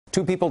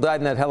Two people died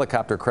in that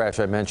helicopter crash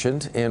I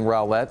mentioned in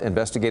Rowlett.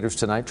 Investigators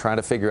tonight trying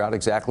to figure out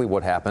exactly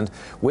what happened.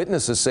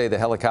 Witnesses say the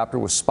helicopter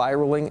was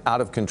spiraling out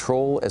of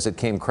control as it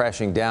came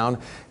crashing down.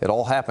 It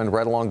all happened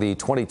right along the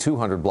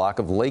 2200 block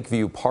of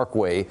Lakeview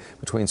Parkway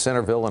between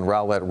Centerville and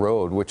Rowlett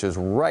Road, which is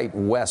right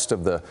west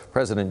of the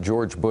President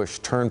George Bush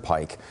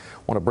Turnpike.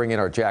 Want to bring in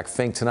our Jack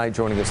Fink tonight,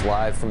 joining us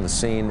live from the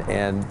scene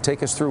and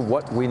take us through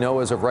what we know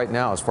as of right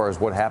now as far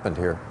as what happened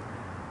here.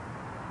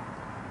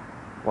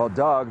 Well,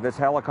 Doug, this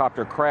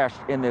helicopter crashed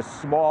in this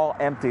small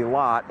empty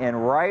lot,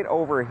 and right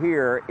over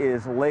here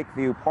is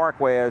Lakeview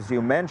Parkway, as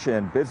you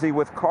mentioned, busy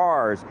with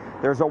cars.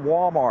 There's a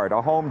Walmart, a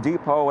Home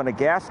Depot, and a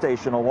gas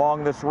station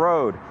along this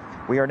road.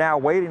 We are now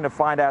waiting to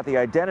find out the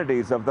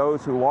identities of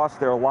those who lost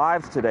their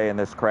lives today in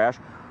this crash.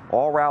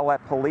 All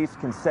Rowlett Police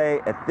can say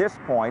at this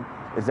point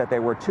is that they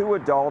were two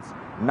adults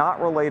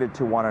not related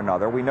to one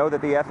another. We know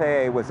that the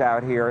FAA was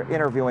out here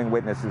interviewing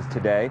witnesses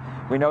today.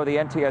 We know the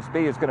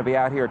NTSB is going to be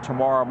out here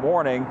tomorrow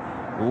morning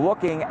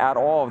looking at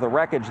all of the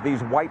wreckage.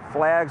 These white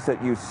flags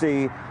that you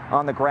see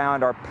on the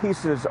ground are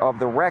pieces of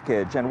the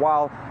wreckage. And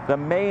while the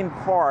main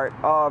part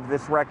of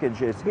this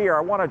wreckage is here,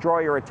 I want to draw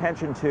your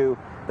attention to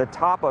the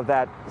top of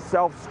that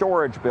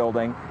self-storage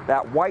building.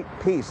 That white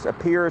piece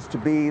appears to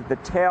be the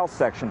tail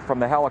section from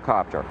the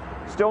helicopter.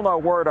 Still no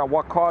word on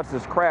what caused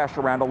this crash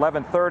around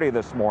 11:30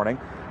 this morning.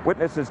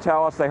 Witnesses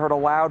tell us they heard a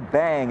loud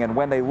bang, and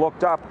when they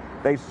looked up,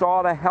 they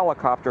saw the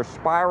helicopter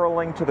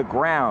spiraling to the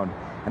ground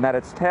and that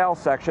its tail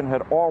section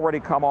had already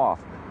come off.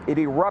 It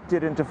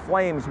erupted into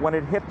flames when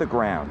it hit the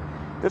ground.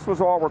 This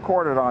was all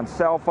recorded on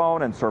cell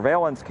phone and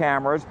surveillance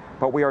cameras,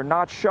 but we are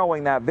not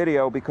showing that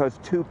video because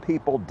two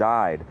people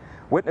died.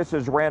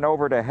 Witnesses ran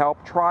over to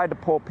help, tried to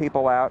pull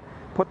people out,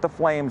 put the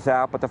flames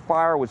out, but the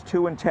fire was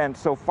too intense,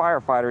 so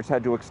firefighters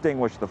had to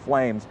extinguish the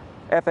flames.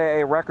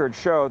 FAA records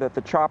show that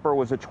the chopper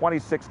was a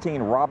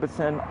 2016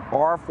 Robinson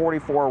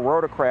R-44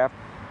 rotorcraft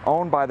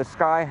owned by the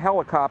Sky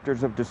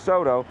Helicopters of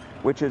DeSoto,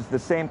 which is the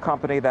same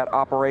company that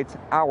operates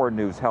our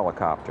news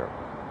helicopter.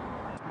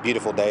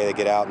 Beautiful day, they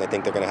get out and they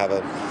think they're going to have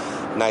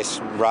a nice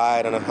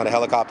ride on a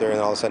helicopter, and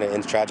all of a sudden it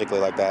ends tragically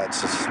like that.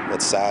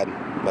 It's sad,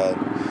 but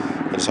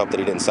I just hope that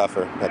he didn't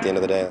suffer at the end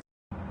of the day.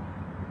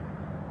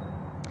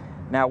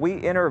 Now, we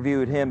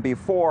interviewed him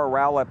before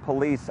Rowlett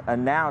Police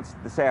announced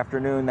this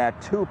afternoon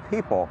that two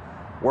people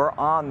were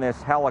on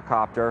this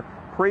helicopter.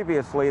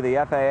 Previously, the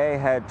FAA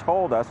had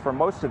told us for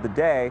most of the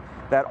day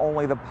that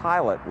only the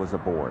pilot was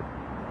aboard.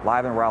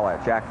 Live in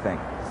Rowlett, Jack Fink,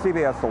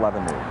 CBS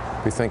 11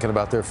 News. Be thinking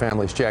about their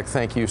families. Jack,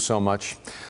 thank you so much.